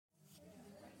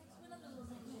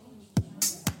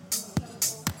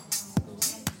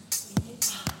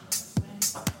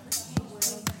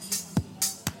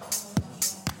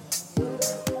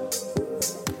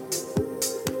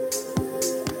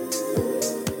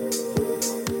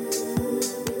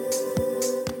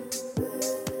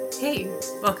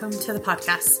Welcome to the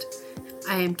podcast.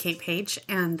 I am Kate Page,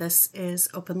 and this is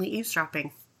Openly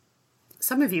Eavesdropping.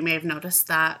 Some of you may have noticed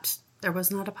that there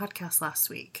was not a podcast last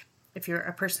week. If you're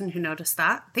a person who noticed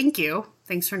that, thank you.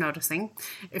 Thanks for noticing.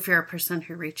 If you're a person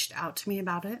who reached out to me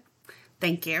about it,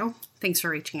 thank you. Thanks for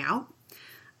reaching out.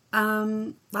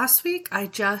 Last week, I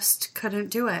just couldn't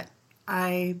do it.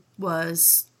 I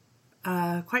was,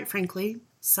 quite frankly,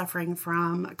 suffering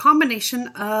from a combination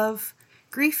of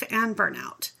grief and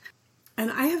burnout. And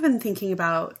I have been thinking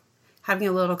about having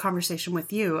a little conversation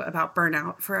with you about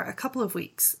burnout for a couple of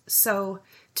weeks. So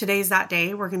today's that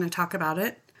day. We're going to talk about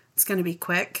it. It's going to be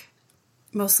quick.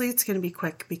 Mostly it's going to be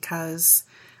quick because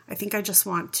I think I just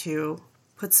want to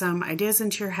put some ideas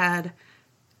into your head,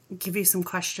 give you some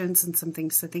questions and some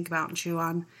things to think about and chew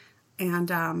on.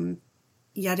 And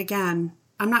yet again,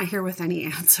 I'm not here with any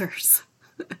answers.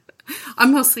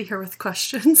 I'm mostly here with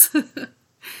questions.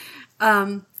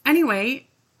 Anyway,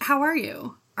 how are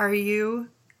you? Are you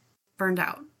burned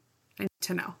out? I need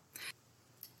to know.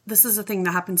 This is a thing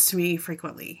that happens to me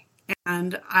frequently,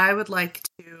 and I would like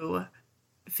to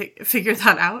figure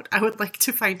that out. I would like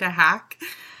to find a hack,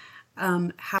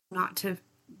 how not to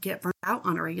get burnt out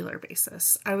on a regular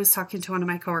basis. I was talking to one of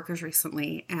my coworkers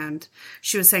recently, and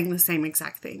she was saying the same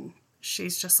exact thing.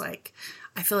 She's just like,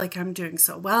 I feel like I'm doing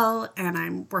so well, and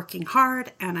I'm working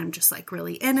hard, and I'm just like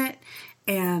really in it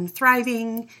and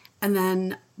thriving, and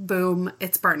then boom,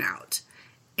 it's burnout.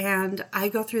 And I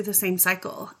go through the same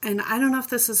cycle. And I don't know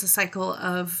if this is a cycle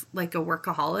of like a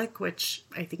workaholic, which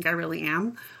I think I really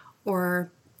am,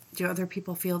 or do other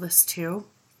people feel this too?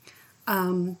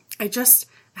 I just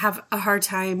have a hard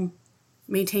time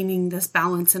maintaining this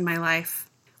balance in my life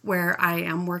where I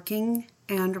am working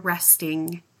and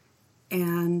resting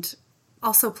and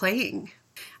also playing.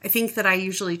 I think that I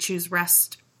usually choose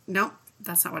rest. No,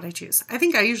 that's not what I choose. I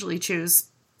think I usually choose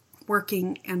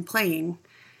working and playing,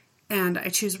 and I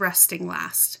choose resting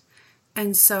last.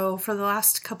 And so for the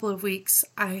last couple of weeks,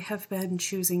 I have been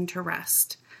choosing to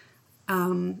rest.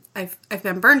 I've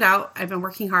been burned out. I've been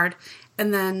working hard.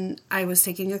 And then I was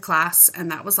taking a class,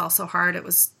 and that was also hard. It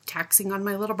was taxing on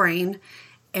my little brain.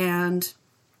 And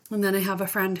then I have a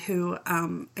friend who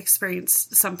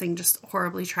experienced something just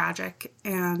horribly tragic.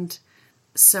 And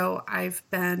so I've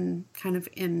been kind of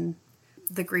in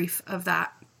the grief of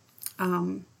that,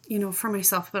 for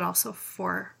myself, but also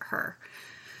for her.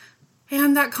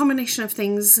 And that combination of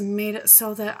things made it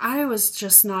so that I was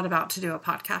just not about to do a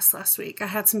podcast last week. I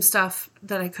had some stuff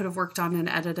that I could have worked on and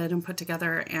edited and put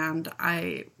together, and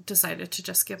I decided to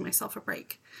just give myself a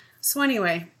break. So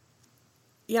anyway,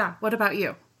 yeah, what about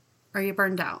you? Are you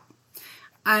burned out?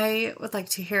 I would like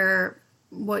to hear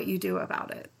what you do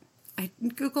about it. I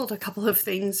Googled a couple of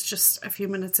things just a few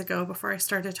minutes ago before I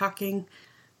started talking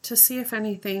to see if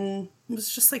anything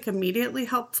was just like immediately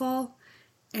helpful.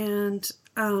 And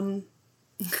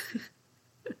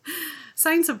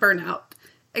signs of burnout: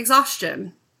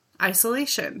 exhaustion,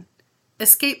 isolation,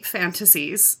 escape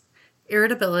fantasies,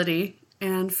 irritability,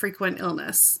 and frequent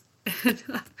illness.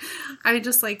 I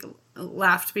just like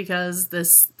laughed because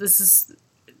this is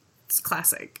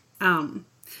classic.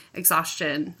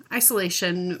 Exhaustion,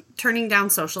 isolation, turning down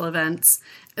social events,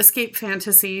 escape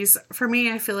fantasies. For me,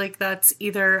 I feel like that's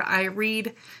either I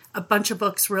read a bunch of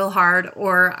books real hard,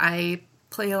 or I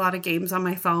play a lot of games on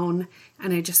my phone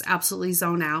and I just absolutely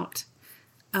zone out.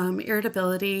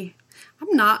 Irritability.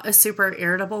 I'm not a super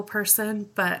irritable person,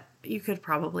 but you could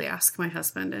probably ask my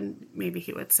husband and maybe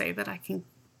he would say that I can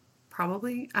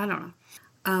probably, I don't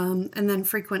know. And then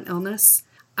frequent illness.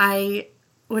 I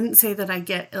wouldn't say that I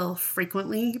get ill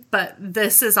frequently, but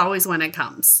this is always when it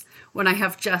comes. When I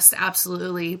have just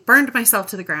absolutely burned myself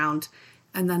to the ground,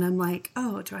 and then I'm like,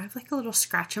 oh, do I have like a little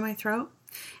scratch in my throat?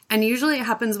 And usually it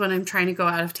happens when I'm trying to go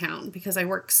out of town because I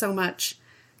work so much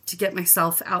to get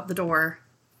myself out the door,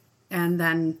 and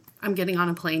then I'm getting on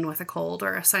a plane with a cold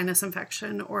or a sinus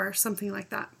infection or something like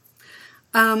that.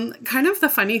 Kind of the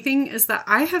funny thing is that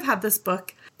I have had this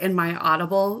book in my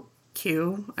Audible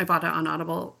queue. I bought it on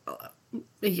Audible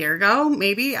a year ago,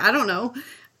 maybe, I don't know,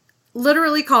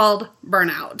 literally called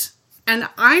Burnout. And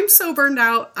I'm so burned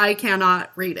out, I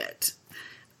cannot read it.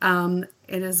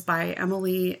 It is by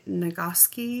Emily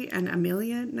Nagoski and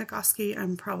Amelia Nagoski.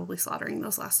 I'm probably slaughtering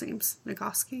those last names.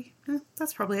 Nagoski?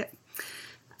 That's probably it.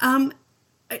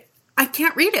 I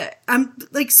can't read it. I'm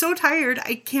like so tired.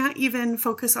 I can't even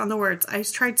focus on the words. I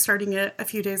tried starting it a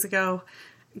few days ago.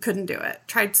 Couldn't do it.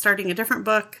 Tried starting a different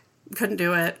book. Couldn't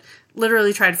do it.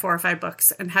 Literally tried 4 or 5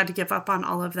 books and had to give up on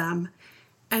all of them.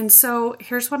 And so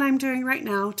here's what I'm doing right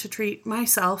now to treat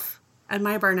myself and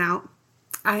my burnout.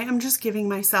 I am just giving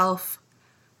myself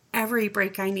every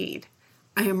break I need.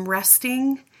 I am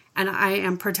resting and I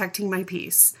am protecting my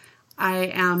peace. I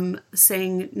am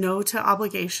saying no to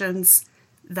obligations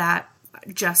that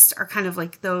just are kind of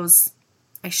like those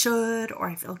I should, or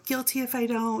I feel guilty if I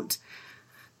don't.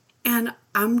 And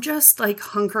I'm just like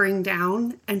hunkering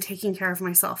down and taking care of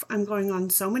myself. I'm going on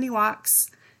so many walks,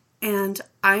 and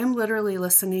I am literally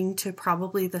listening to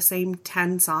probably the same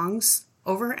 10 songs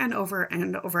over and over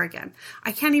and over again.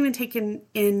 I can't even take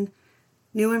in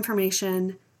new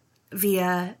information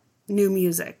via new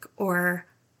music or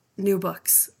new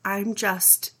books. I'm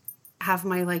just have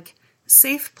my like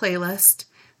safe playlist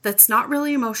that's not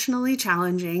really emotionally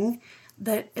challenging,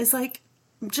 that is like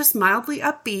just mildly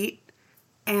upbeat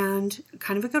and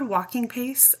kind of a good walking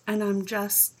pace. And I'm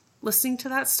just listening to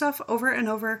that stuff over and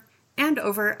over and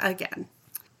over again.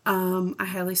 I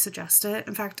highly suggest it.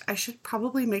 In fact, I should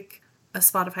probably make a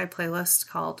Spotify playlist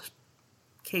called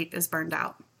Kate is Burned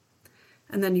Out.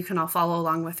 And then you can all follow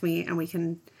along with me and we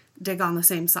can dig on the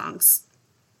same songs.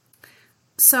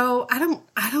 So I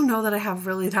don't know that I have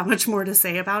really that much more to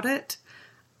say about it.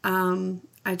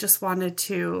 I just wanted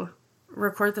to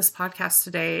record this podcast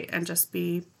today and just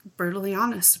be brutally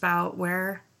honest about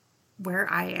where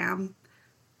I am.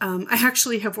 I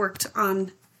actually have worked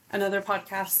on another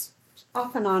podcast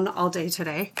off and on all day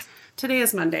today. Today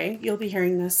is Monday. You'll be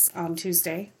hearing this on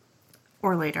Tuesday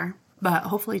or later, but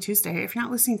hopefully Tuesday. If you're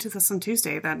not listening to this on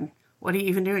Tuesday, then what are you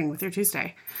even doing with your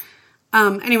Tuesday?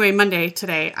 Anyway, Monday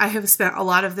today, I have spent a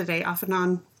lot of the day off and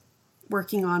on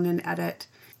working on an edit,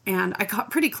 and I got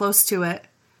pretty close to it,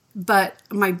 but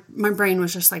my brain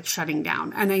was just like shutting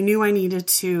down, and I knew I needed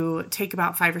to take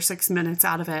about 5 or 6 minutes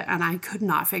out of it, and I could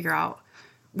not figure out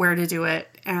where to do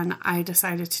it, and I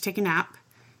decided to take a nap,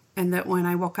 and that when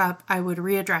I woke up, I would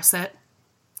readdress it.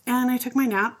 And I took my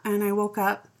nap, and I woke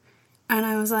up, and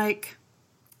I was like,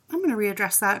 I'm going to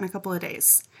readdress that in a couple of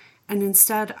days. And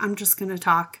instead, I'm just going to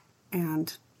talk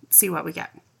and see what we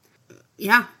get.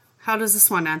 Yeah. How does this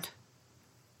one end?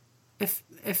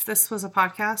 If this was a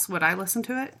podcast, would I listen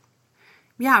to it?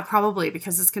 Yeah, probably,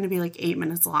 because it's going to be like 8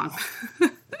 minutes long.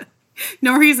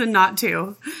 No reason not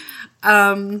to.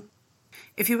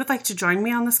 If you would like to join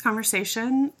me on this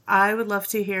conversation, I would love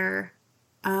to hear,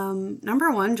 number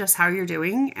one, just how you're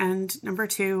doing. And number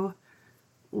two,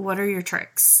 what are your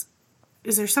tricks?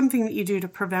 Is there something that you do to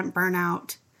prevent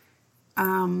burnout?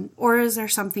 Or is there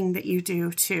something that you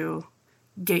do to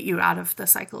get you out of the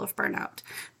cycle of burnout?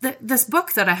 This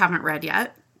book that I haven't read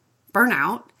yet,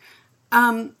 Burnout,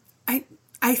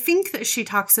 I think that she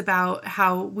talks about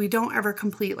how we don't ever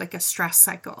complete like a stress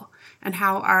cycle, and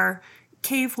how our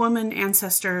cave woman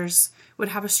ancestors would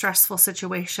have a stressful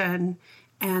situation,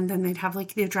 and then they'd have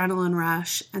like the adrenaline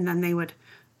rush, and then they would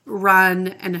run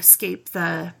and escape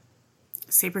the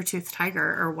saber-toothed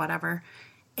tiger or whatever,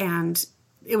 and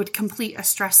it would complete a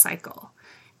stress cycle.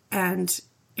 And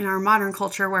in our modern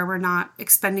culture, where we're not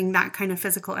expending that kind of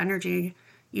physical energy,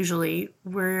 usually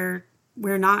we're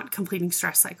not completing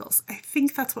stress cycles. I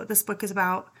think that's what this book is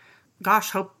about.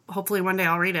 Gosh, hopefully one day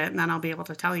I'll read it and then I'll be able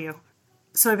to tell you.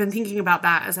 So I've been thinking about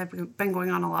that as I've been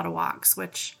going on a lot of walks,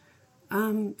 which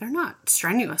they're not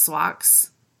strenuous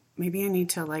walks. Maybe I need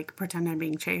to like pretend I'm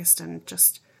being chased and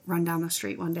just run down the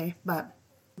street one day. But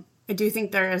I do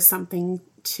think there is something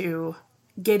to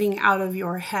getting out of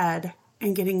your head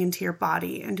and getting into your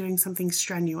body and doing something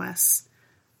strenuous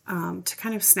to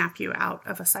kind of snap you out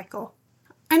of a cycle.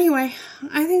 Anyway,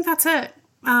 I think that's it.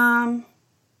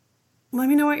 Let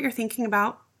me know what you're thinking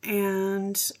about,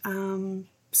 and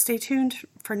stay tuned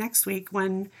for next week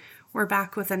when we're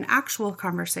back with an actual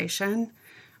conversation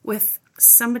with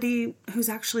somebody who's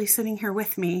actually sitting here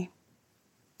with me.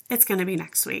 It's going to be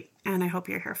next week, and I hope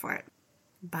you're here for it.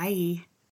 Bye.